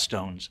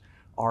milestones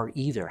are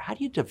either. How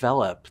do you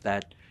develop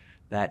that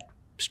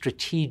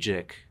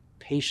strategic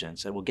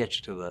patience that will get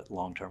you to the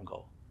long-term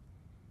goal?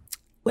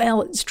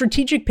 Well,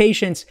 strategic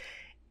patience,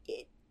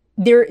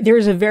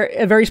 there's a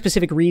very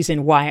specific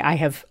reason why I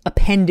have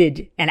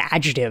appended an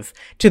adjective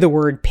to the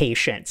word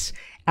patience.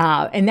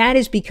 And that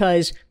is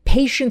because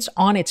patience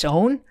on its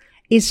own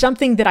is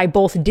something that I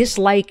both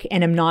dislike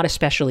and am not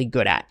especially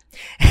good at.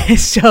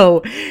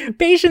 So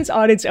patience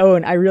on its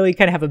own, I really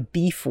kind of have a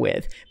beef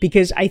with,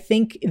 because I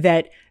think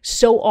that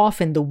so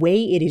often the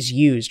way it is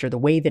used or the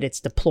way that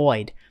it's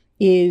deployed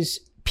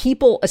is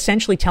people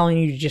essentially telling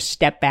you to just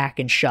step back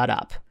and shut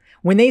up.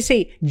 When they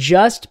say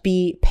just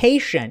be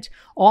patient,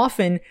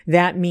 often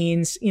that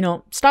means,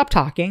 stop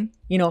talking,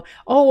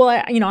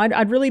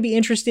 I'd really be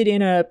interested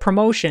in a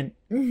promotion.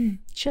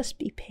 Just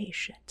be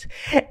patient.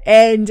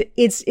 And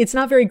it's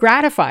not very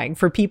gratifying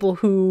for people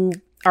who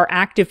are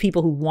active,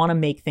 people who want to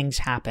make things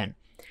happen.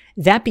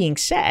 That being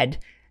said,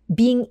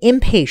 being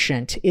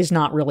impatient is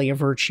not really a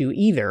virtue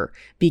either,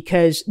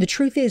 because the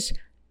truth is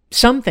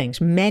some things,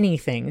 many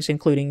things,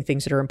 including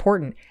things that are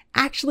important,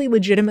 actually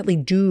legitimately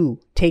do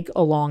take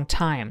a long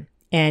time.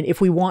 And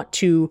if we want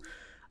to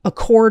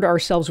accord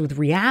ourselves with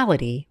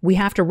reality, we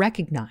have to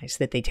recognize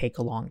that they take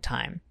a long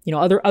time.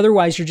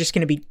 Otherwise you're just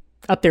going to be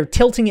up there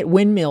tilting at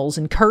windmills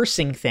and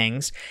cursing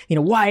things.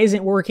 Why isn't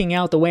it working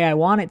out the way I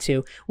want it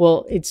to?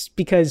 Well, it's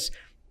because,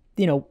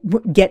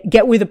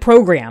 get with the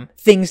program.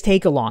 Things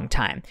take a long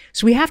time.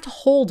 So we have to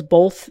hold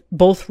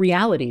both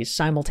realities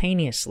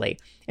simultaneously.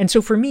 And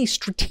so for me,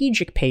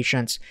 strategic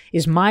patience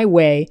is my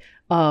way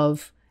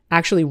of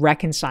actually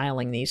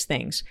reconciling these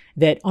things.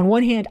 That on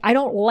one hand, I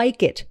don't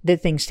like it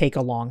that things take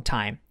a long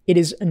time. It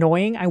is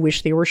annoying. I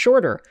wish they were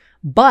shorter,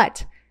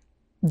 but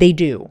they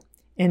do.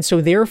 And so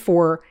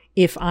therefore,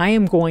 if I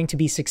am going to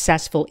be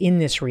successful in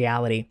this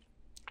reality,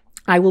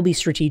 I will be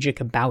strategic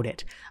about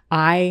it.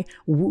 I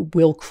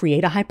will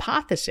create a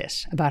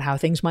hypothesis about how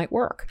things might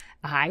work.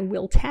 I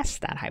will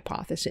test that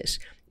hypothesis.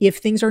 If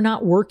things are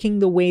not working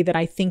the way that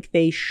I think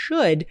they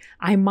should,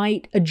 I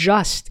might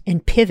adjust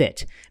and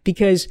pivot,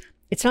 because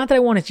it's not that I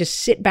want to just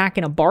sit back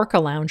in a Barca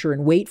lounger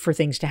and wait for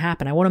things to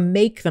happen. I want to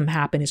make them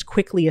happen as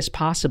quickly as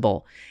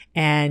possible.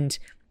 And,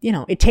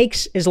 it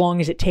takes as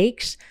long as it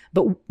takes,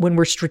 but when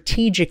we're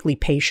strategically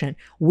patient,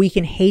 we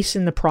can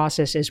hasten the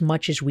process as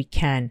much as we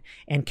can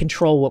and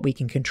control what we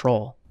can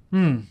control.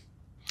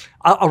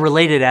 A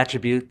related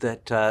attribute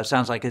that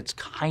sounds like it's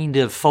kind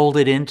of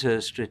folded into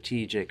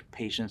strategic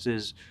patience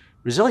is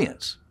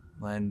resilience.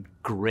 And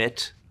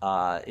grit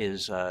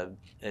is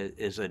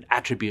an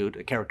attribute,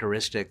 a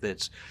characteristic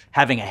that's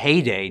having a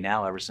heyday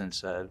now ever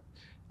since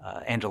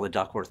Angela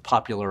Duckworth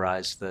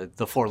popularized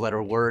the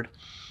four-letter word.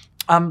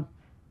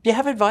 Do you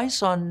have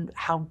advice on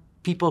how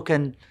people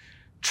can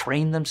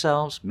train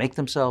themselves, make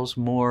themselves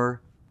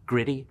more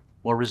gritty,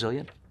 more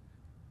resilient?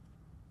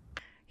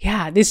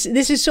 Yeah, this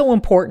is so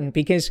important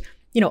because,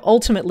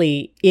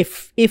 ultimately,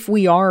 if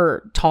we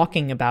are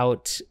talking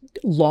about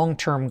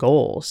long-term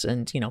goals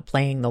and,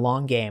 playing the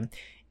long game,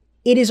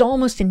 it is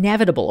almost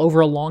inevitable over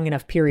a long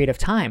enough period of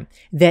time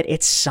that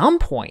at some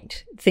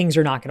point things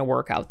are not going to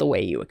work out the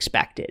way you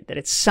expected, that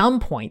at some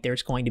point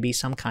there's going to be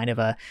some kind of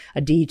a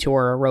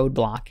detour, a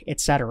roadblock,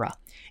 etc.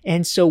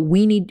 And so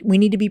we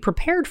need to be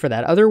prepared for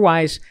that.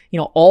 Otherwise,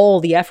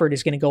 all the effort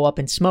is going to go up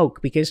in smoke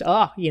because,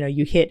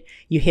 you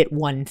hit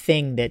one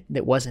thing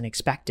that wasn't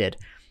expected.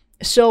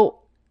 So,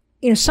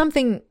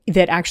 something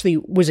that actually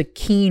was a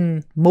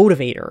keen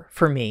motivator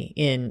for me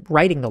in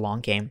writing the long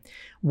game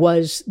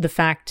was the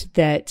fact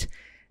that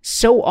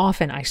so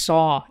often I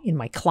saw in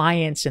my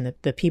clients and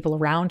the people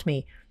around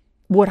me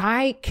what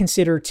I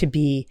consider to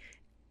be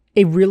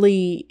a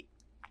really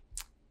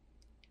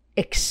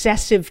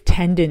excessive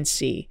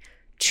tendency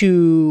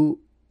to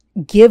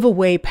give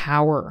away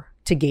power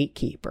to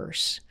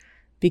gatekeepers,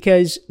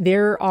 because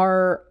there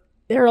are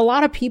a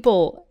lot of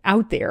people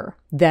out there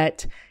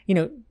that,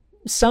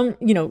 some,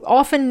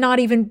 often not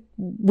even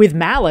with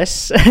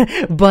malice,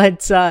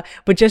 but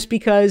just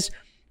because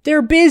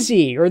they're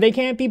busy or they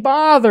can't be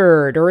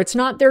bothered or it's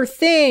not their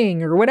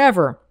thing or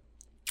whatever,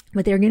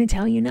 but they're going to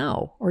tell you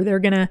no, or they're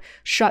going to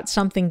shut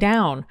something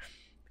down.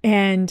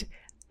 And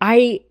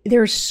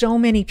there's so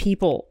many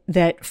people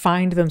that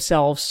find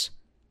themselves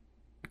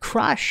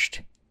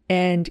crushed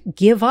and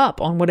give up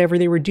on whatever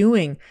they were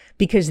doing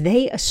because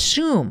they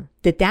assume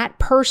that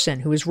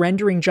person who is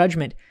rendering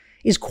judgment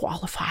is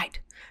qualified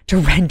to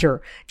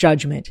render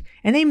judgment.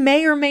 And they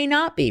may or may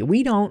not be.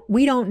 We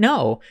don't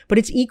know. But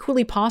it's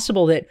equally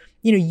possible that,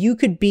 you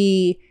could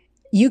be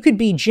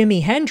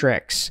Jimi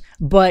Hendrix,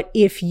 but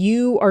if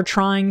you are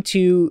trying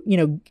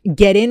to,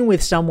 get in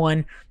with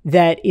someone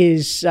that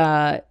is,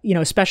 a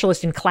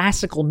specialist in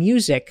classical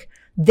music,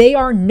 they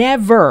are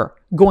never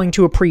going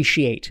to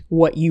appreciate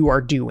what you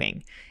are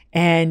doing.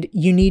 And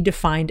you need to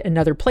find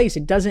another place.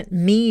 It doesn't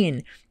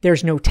mean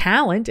there's no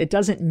talent. It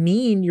doesn't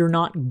mean you're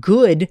not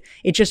good.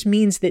 It just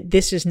means that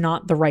this is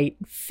not the right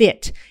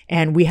fit,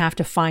 and we have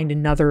to find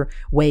another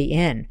way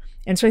in.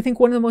 And so I think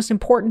one of the most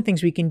important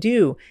things we can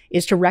do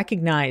is to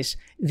recognize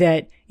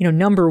that,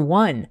 number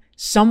one,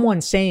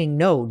 someone saying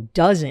no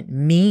doesn't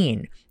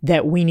mean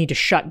that we need to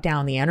shut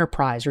down the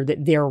enterprise or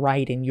that they're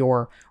right and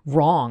you're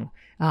wrong.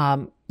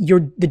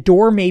 The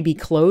door may be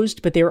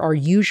closed, but there are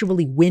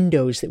usually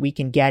windows that we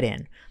can get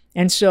in.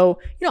 And so,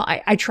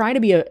 I try to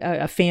be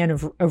a fan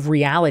of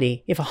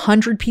reality. If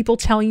 100 people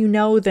tell you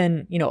no,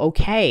 then,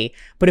 okay.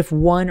 But if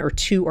 1 or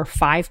 2 or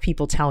 5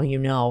 people tell you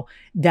no,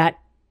 that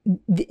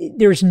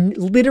there's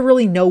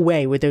literally no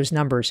way with those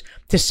numbers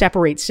to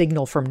separate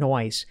signal from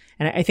noise.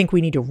 And I think we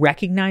need to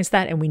recognize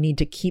that, and we need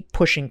to keep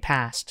pushing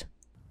past.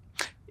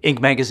 Inc.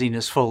 magazine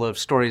is full of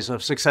stories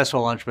of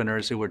successful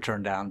entrepreneurs who were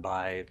turned down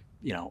by,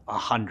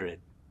 100,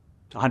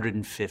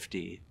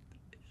 150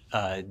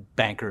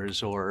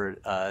 bankers or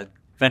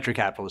venture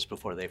capitalists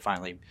before they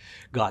finally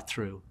got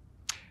through.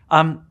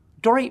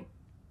 Dorie,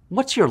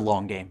 what's your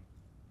long game?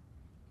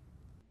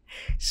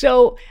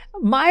 So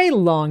my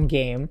long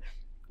game,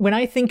 when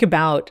I think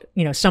about,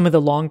 some of the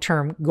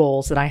long-term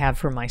goals that I have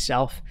for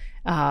myself,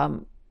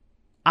 about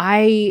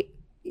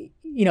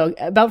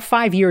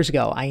 5 years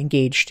ago, I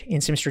engaged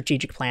in some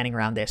strategic planning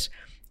around this.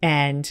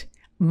 And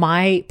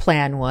my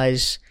plan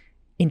was,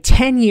 in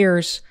 10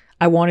 years,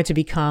 I wanted to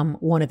become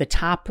one of the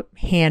top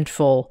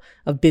handful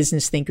of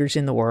business thinkers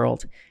in the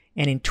world.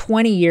 And in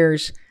 20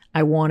 years,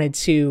 I wanted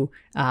to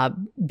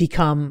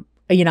become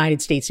a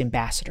United States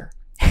ambassador.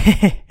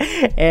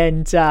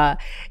 and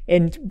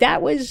that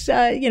was,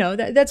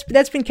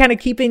 that's been kind of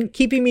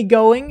keeping me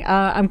going.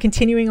 I'm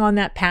continuing on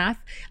that path.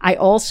 I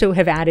also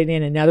have added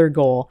in another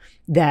goal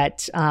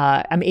that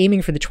I'm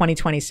aiming for the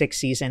 2026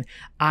 season.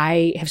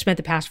 I have spent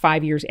the past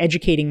 5 years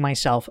educating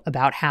myself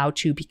about how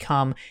to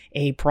become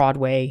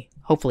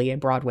hopefully a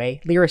Broadway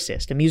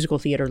lyricist, a musical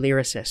theater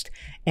lyricist.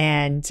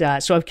 And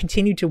so I've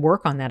continued to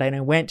work on that. And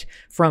I went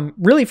from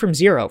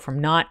zero, from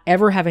not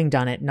ever having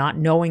done it, not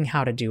knowing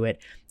how to do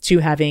it, to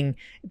having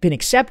been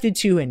accepted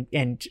to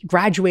and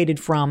graduated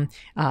from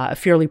a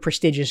fairly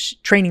prestigious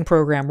training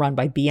program run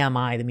by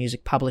BMI, the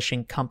music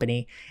publishing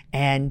company,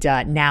 and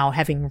now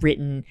having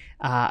written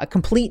a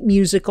complete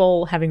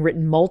musical, having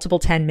written multiple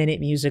 10-minute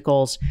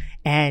musicals,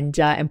 and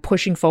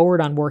pushing forward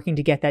on working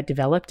to get that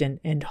developed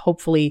and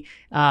hopefully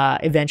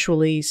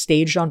eventually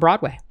staged on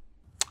Broadway.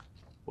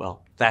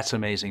 Well, that's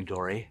amazing,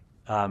 Dorie.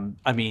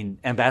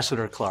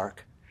 Ambassador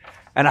Clark.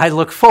 And I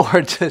look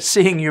forward to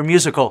seeing your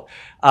musical.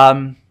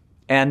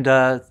 And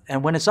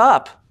when it's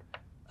up,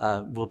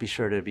 we'll be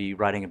sure to be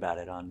writing about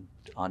it on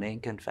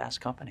Inc. and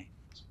Fast Company.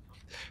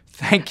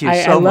 Thank you so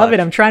much. I love it.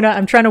 I'm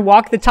trying to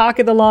walk the talk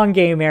of the long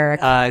game,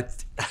 Eric.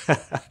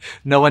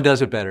 No one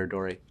does it better,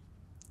 Dorie.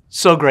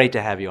 So great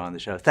to have you on the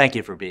show. Thank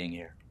you for being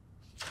here.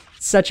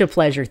 Such a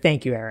pleasure.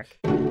 Thank you, Eric.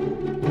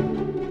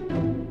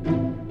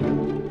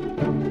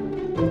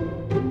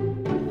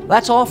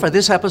 That's all for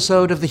this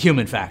episode of The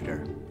Human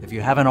Factor. If you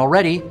haven't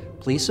already,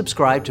 please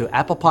subscribe to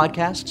Apple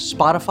Podcasts,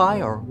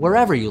 Spotify, or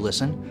wherever you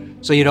listen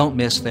so you don't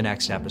miss the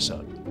next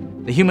episode.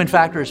 The Human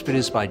Factor is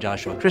produced by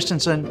Joshua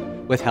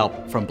Christensen with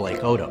help from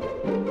Blake Odo.